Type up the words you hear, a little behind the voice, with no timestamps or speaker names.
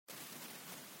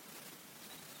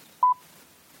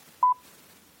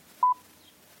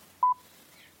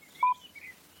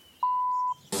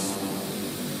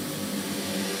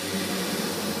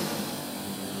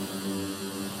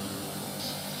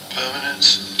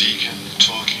Permanent Deacon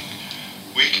talking,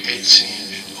 week 18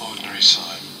 in ordinary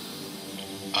time.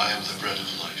 I am the bread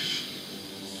of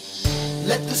life.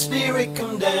 Let the Spirit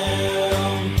come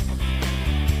down.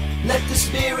 Let the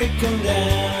Spirit come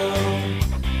down.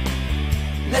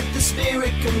 Let the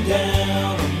Spirit come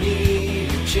down on me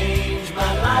and change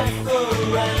my life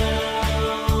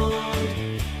around.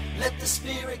 Let the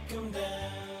Spirit come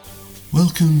down.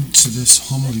 Welcome to this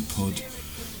homily pod,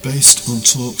 based on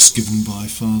talks given by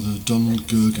Father Donald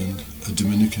Gergen, a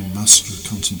Dominican Master of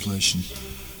Contemplation,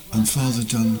 and Father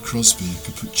Dan Crosby, a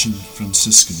Capuchin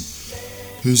Franciscan,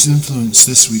 who's influenced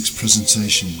this week's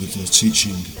presentation with their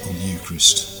teaching on the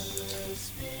Eucharist.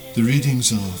 The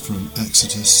readings are from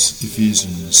Exodus,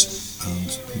 Ephesians, and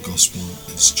the Gospel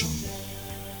is John.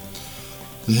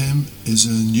 The hymn is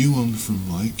a new one from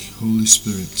Mike, Holy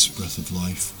Spirit, Breath of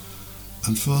Life,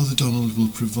 and Father Donald will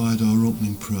provide our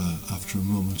opening prayer after a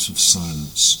moment of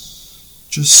silence.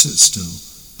 Just sit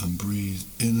still and breathe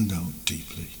in and out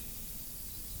deeply.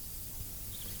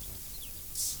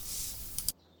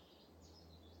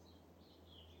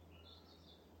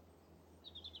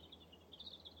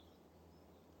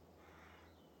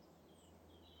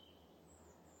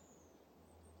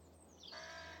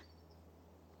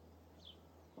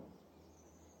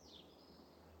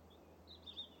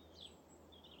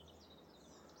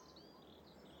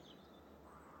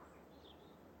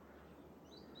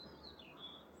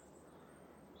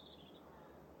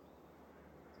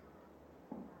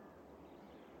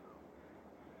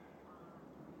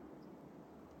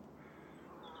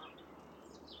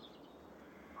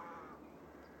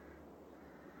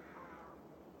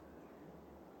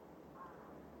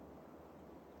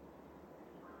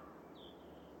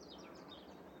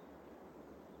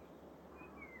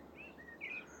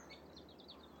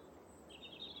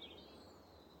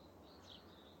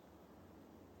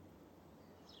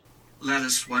 Let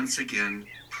us once again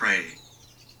pray.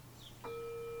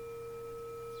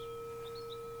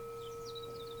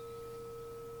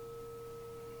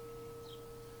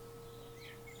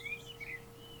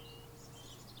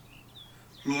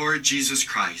 Lord Jesus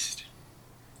Christ,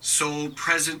 so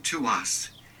present to us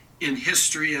in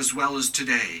history as well as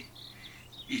today,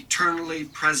 eternally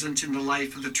present in the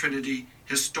life of the Trinity,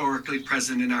 historically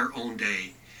present in our own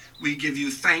day, we give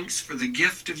you thanks for the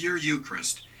gift of your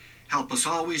Eucharist. Help us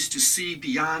always to see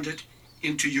beyond it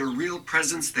into your real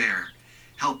presence there.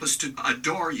 Help us to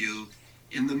adore you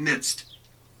in the midst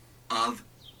of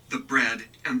the bread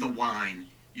and the wine,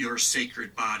 your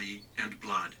sacred body and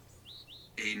blood.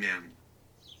 Amen.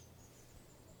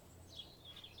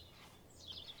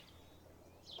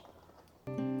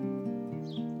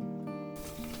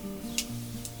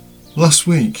 Last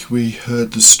week we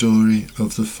heard the story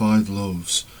of the 5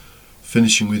 loaves,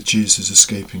 finishing with Jesus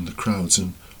escaping the crowds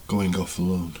and going off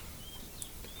alone.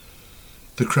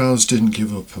 The crowds didn't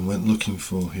give up and went looking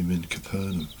for him in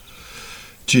Capernaum.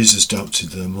 Jesus doubted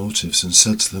their motives and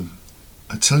said to them,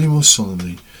 I tell you most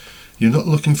solemnly, you're not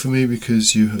looking for me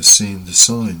because you have seen the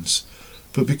signs,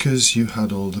 but because you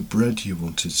had all the bread you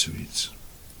wanted to eat.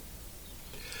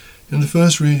 In the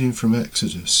first reading from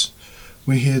Exodus,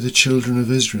 we hear the children of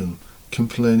Israel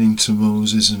complaining to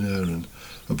Moses and Aaron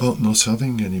about not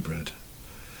having any bread.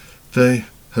 They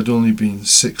had only been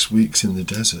 6 weeks in the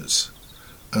desert,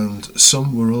 and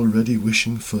some were already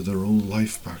wishing for their old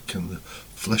life back and the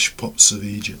flesh pots of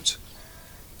Egypt.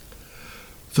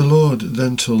 The Lord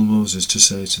then told Moses to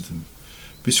say to them,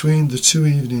 between the 2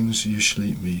 evenings you shall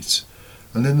eat meat,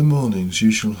 and in the mornings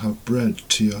you shall have bread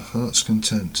to your heart's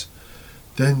content.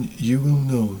 Then you will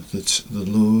know that the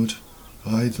Lord,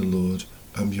 I the Lord,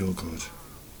 am your God.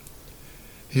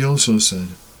 He also said,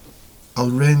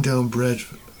 I'll rain down bread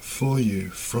for you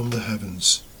from the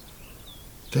heavens.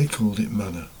 They called it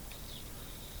manna.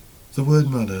 The word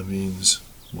manna means,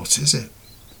 what is it?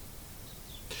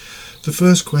 The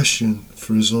first question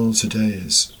for us all today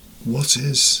is, what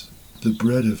is the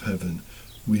bread of heaven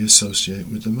we associate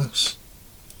with the Mass?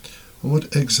 And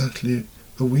what exactly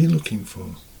are we looking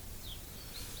for?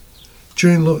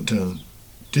 During lockdown,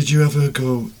 did you ever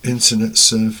go internet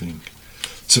surfing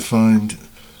to find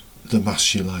the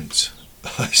Mass you liked?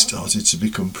 I started to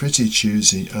become pretty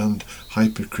choosy and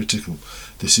hypercritical.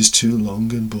 This is too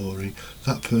long and boring,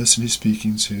 that person is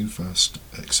speaking too fast,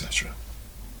 etc.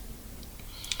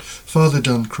 Father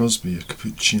Dan Crosby, a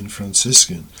Capuchin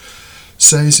Franciscan,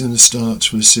 says in the start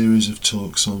to a series of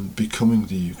talks on becoming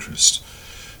the Eucharist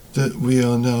that we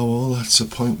are now all at a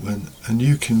point when a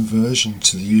new conversion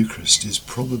to the Eucharist is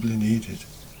probably needed.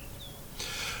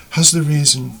 Has the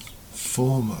reason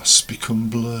for Mass become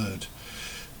blurred?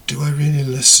 Do I really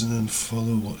listen and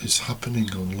follow what is happening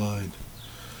online?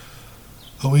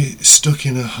 Are we stuck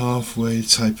in a halfway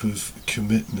type of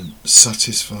commitment,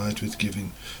 satisfied with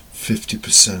giving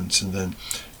 50% and then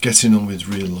getting on with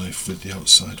real life with the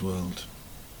outside world?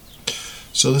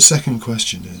 So the second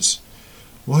question is,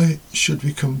 why should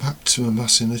we come back to a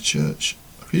Mass in a church,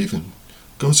 or even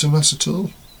go to Mass at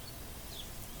all?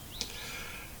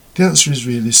 The answer is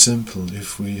really simple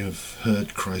if we have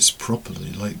heard Christ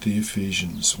properly, like the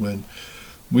Ephesians, when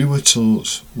we were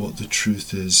taught what the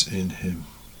truth is in him.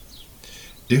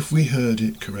 If we heard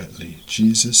it correctly,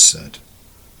 Jesus said,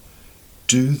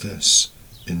 "Do this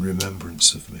in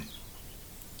remembrance of me."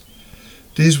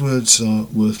 These words are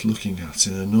worth looking at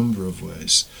in a number of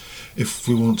ways if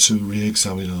we want to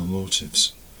re-examine our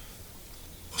motives.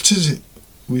 What is it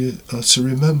we are to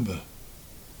remember?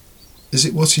 Is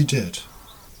it what he did?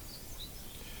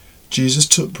 Jesus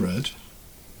took bread,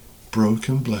 broke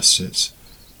and blessed it,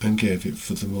 and gave it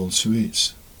for them all to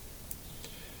eat.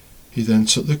 He then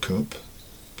took the cup,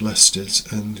 blessed it,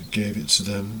 and gave it to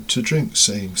them to drink,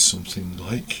 saying something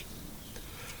like,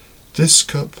 "This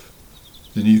cup,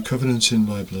 the new covenant in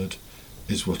my blood,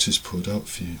 is what is poured out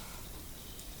for you."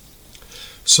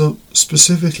 So,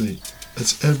 specifically,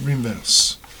 at every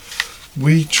Mass,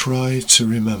 we try to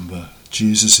remember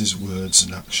Jesus' words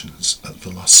and actions at the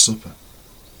Last Supper.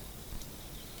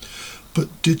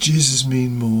 But did Jesus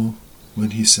mean more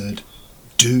when he said,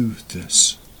 "Do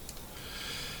this"?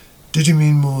 Did he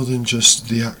mean more than just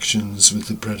the actions with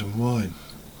the bread and wine?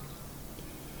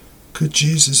 Could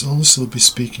Jesus also be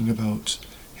speaking about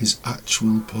his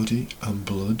actual body and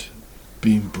blood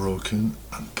being broken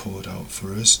and poured out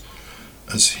for us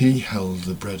as he held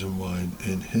the bread and wine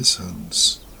in his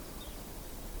hands?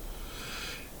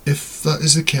 If that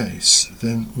is the case,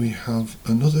 then we have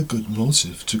another good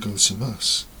motive to go to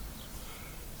Mass,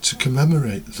 to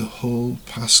commemorate the whole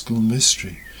Paschal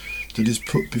mystery that is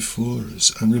put before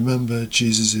us and remember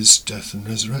Jesus' death and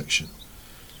resurrection.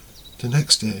 The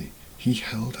next day he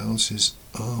held out his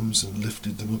arms and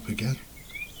lifted them up again.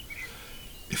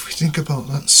 If we think about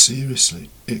that seriously,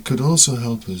 it could also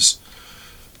help us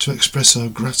to express our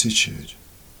gratitude.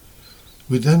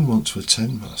 We then want to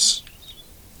attend Mass,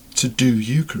 to do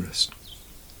Eucharist.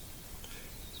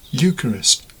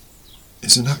 Eucharist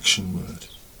is an action word.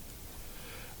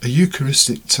 A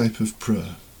Eucharistic type of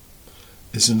prayer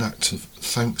is an act of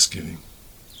thanksgiving.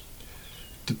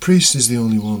 The priest is the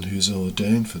only one who's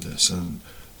ordained for this and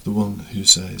the one who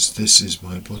says, "This is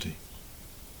my body."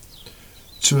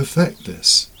 To effect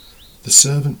this, the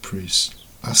servant priest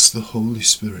asks the Holy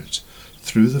Spirit,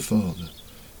 through the Father,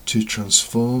 to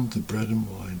transform the bread and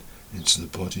wine into the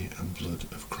body and blood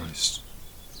of Christ.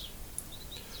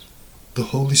 The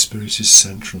Holy Spirit is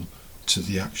central to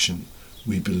the action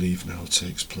we believe now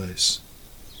takes place.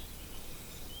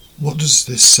 What does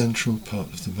this central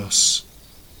part of the Mass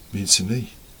mean to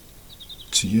me,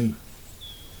 to you?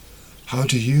 How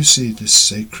do you see this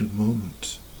sacred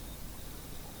moment?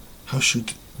 How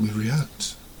should we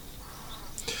react?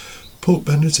 Pope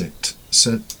Benedict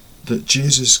said that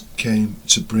Jesus came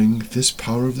to bring this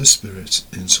power of the Spirit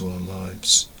into our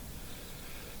lives.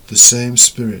 The same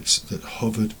Spirit that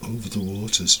hovered over the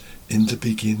waters in the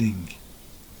beginning.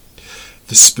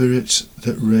 The Spirit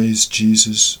that raised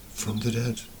Jesus from the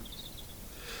dead.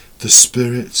 The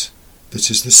Spirit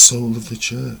that is the soul of the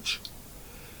Church.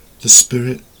 The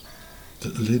Spirit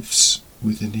that lives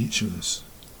within each of us.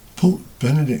 Pope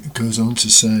Benedict goes on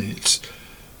to say it's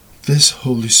this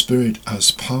Holy Spirit as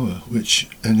power which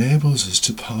enables us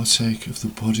to partake of the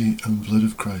body and blood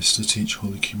of Christ at each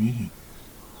Holy Communion.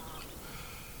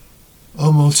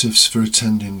 Our motives for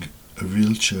attending a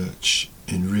real church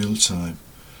in real time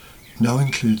now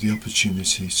include the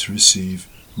opportunity to receive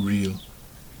real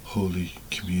Holy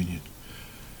Communion.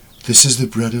 This is the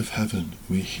bread of heaven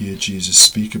we hear Jesus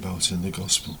speak about in the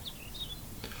Gospel.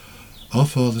 Our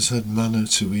fathers had manna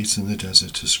to eat in the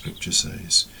desert, as Scripture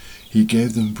says. He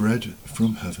gave them bread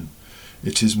from heaven.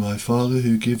 It is my Father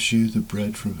who gives you the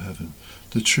bread from heaven,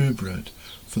 the true bread,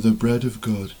 for the bread of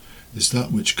God is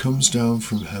that which comes down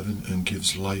from heaven and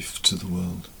gives life to the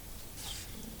world.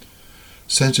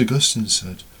 St. Augustine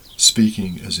said,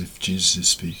 speaking as if Jesus is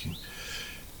speaking,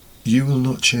 "You will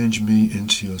not change me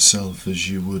into yourself as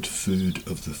you would food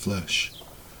of the flesh,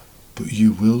 but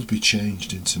you will be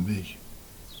changed into me."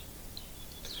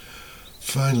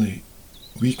 Finally,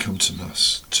 we come to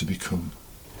Mass to become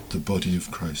the body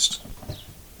of Christ.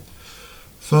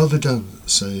 Father Dan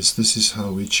says this is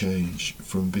how we change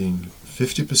from being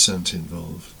 50%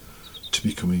 involved to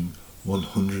becoming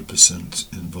 100%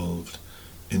 involved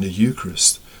in a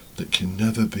Eucharist that can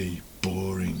never be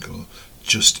boring or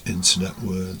just internet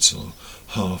words or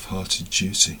half-hearted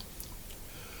duty.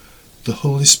 The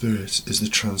Holy Spirit is the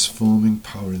transforming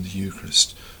power in the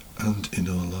Eucharist and in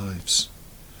our lives.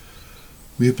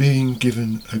 We are being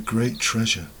given a great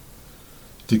treasure.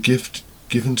 The gift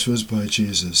given to us by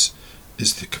Jesus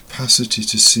is the capacity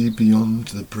to see beyond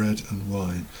the bread and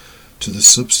wine to the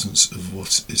substance of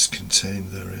what is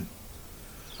contained therein.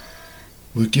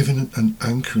 We're given an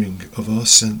anchoring of our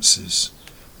senses,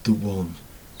 the one,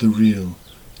 the real,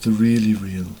 the really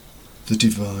real, the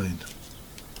divine.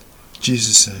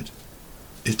 Jesus said,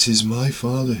 "It is my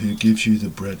Father who gives you the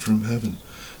bread from heaven,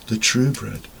 the true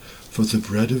bread, for the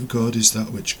bread of God is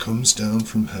that which comes down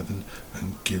from heaven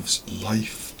and gives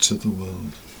life to the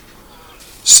world."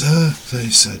 "Sir,"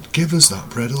 they said, "give us that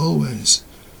bread always."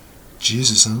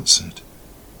 Jesus answered,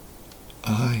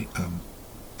 "I am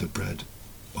the bread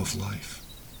of life."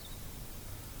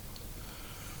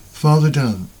 Father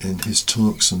Dan, in his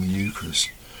talks on the Eucharist,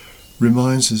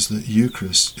 reminds us that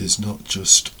Eucharist is not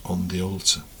just on the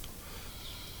altar,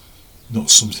 not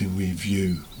something we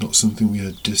view, not something we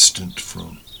are distant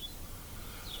from.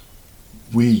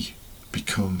 We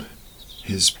become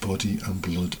his body and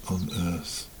blood on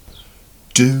earth.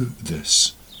 Do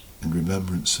this in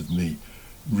remembrance of me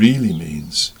really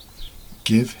means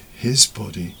give his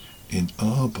body in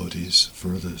our bodies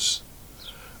for others,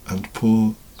 and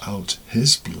pour out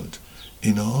his blood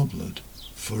in our blood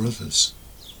for others.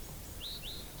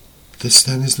 This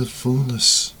then is the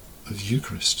fullness of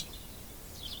Eucharist.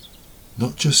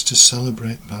 Not just to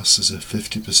celebrate Mass as a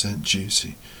 50%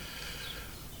 duty,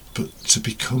 but to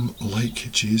become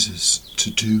like Jesus,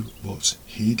 to do what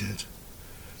he did.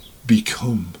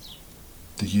 Become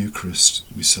the Eucharist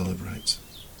we celebrate.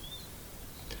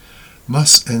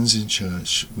 Mass ends in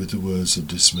church with the words of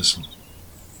dismissal.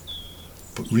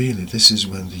 But really this is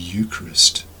when the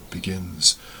Eucharist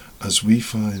begins, as we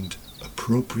find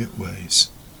appropriate ways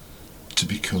to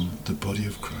become the body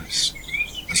of Christ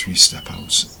as we step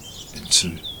out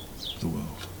into the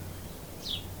world.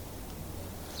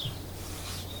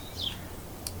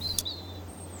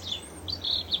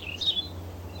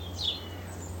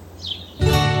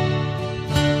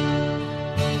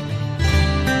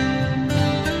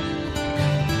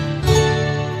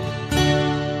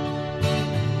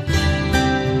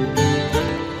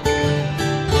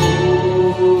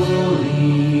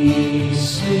 Holy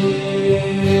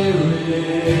Spirit,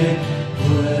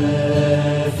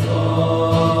 breath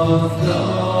of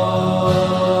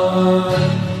God,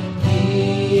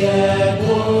 be at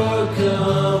work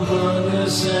among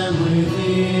us and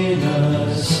within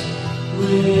us.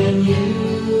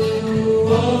 Renew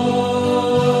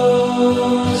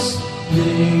us.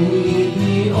 May we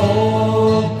be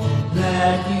all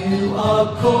that you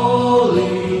are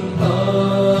calling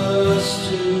us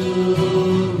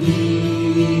to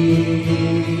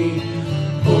be.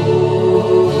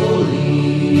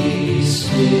 Holy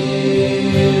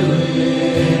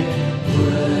Spirit,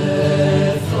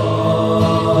 breath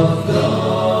of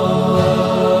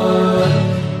God,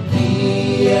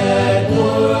 be at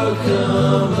work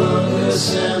among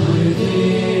us and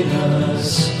within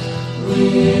us.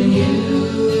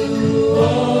 Renew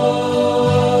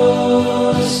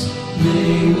us.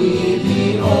 May we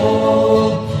be all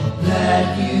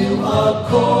that you are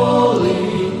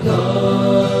calling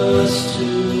us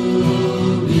to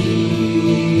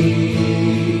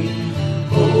be.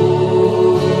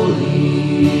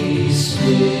 Holy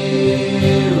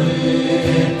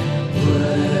Spirit,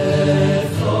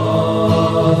 breath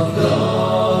of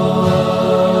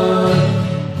God,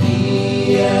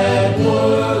 be at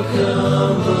work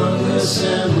among us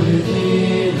and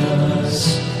within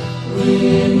us.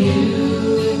 Renew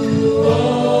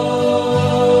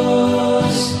us.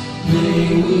 May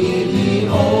we be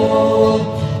all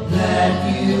that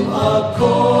you are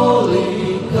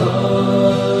calling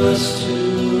us to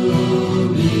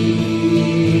be.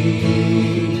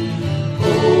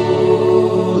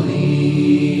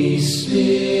 Holy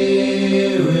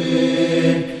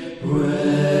Spirit,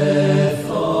 breath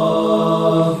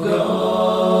of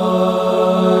God,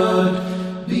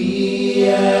 be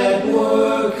at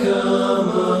work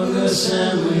among us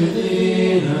and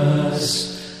within us.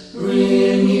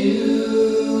 Renew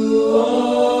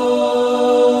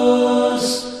us.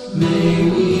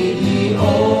 May we be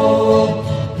all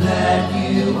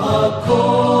that you are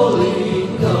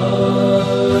calling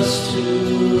us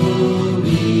to be.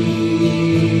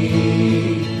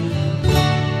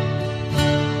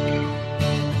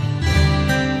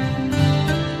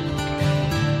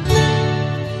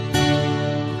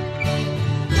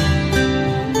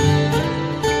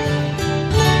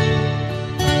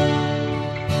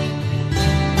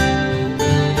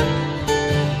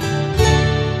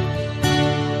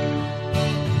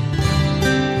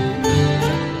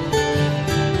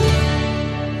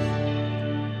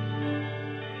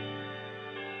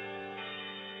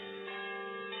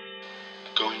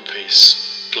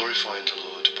 peace, glorifying the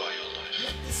Lord by your life.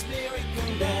 Let the Spirit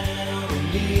come down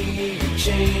on me,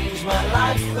 change my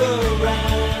life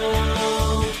around.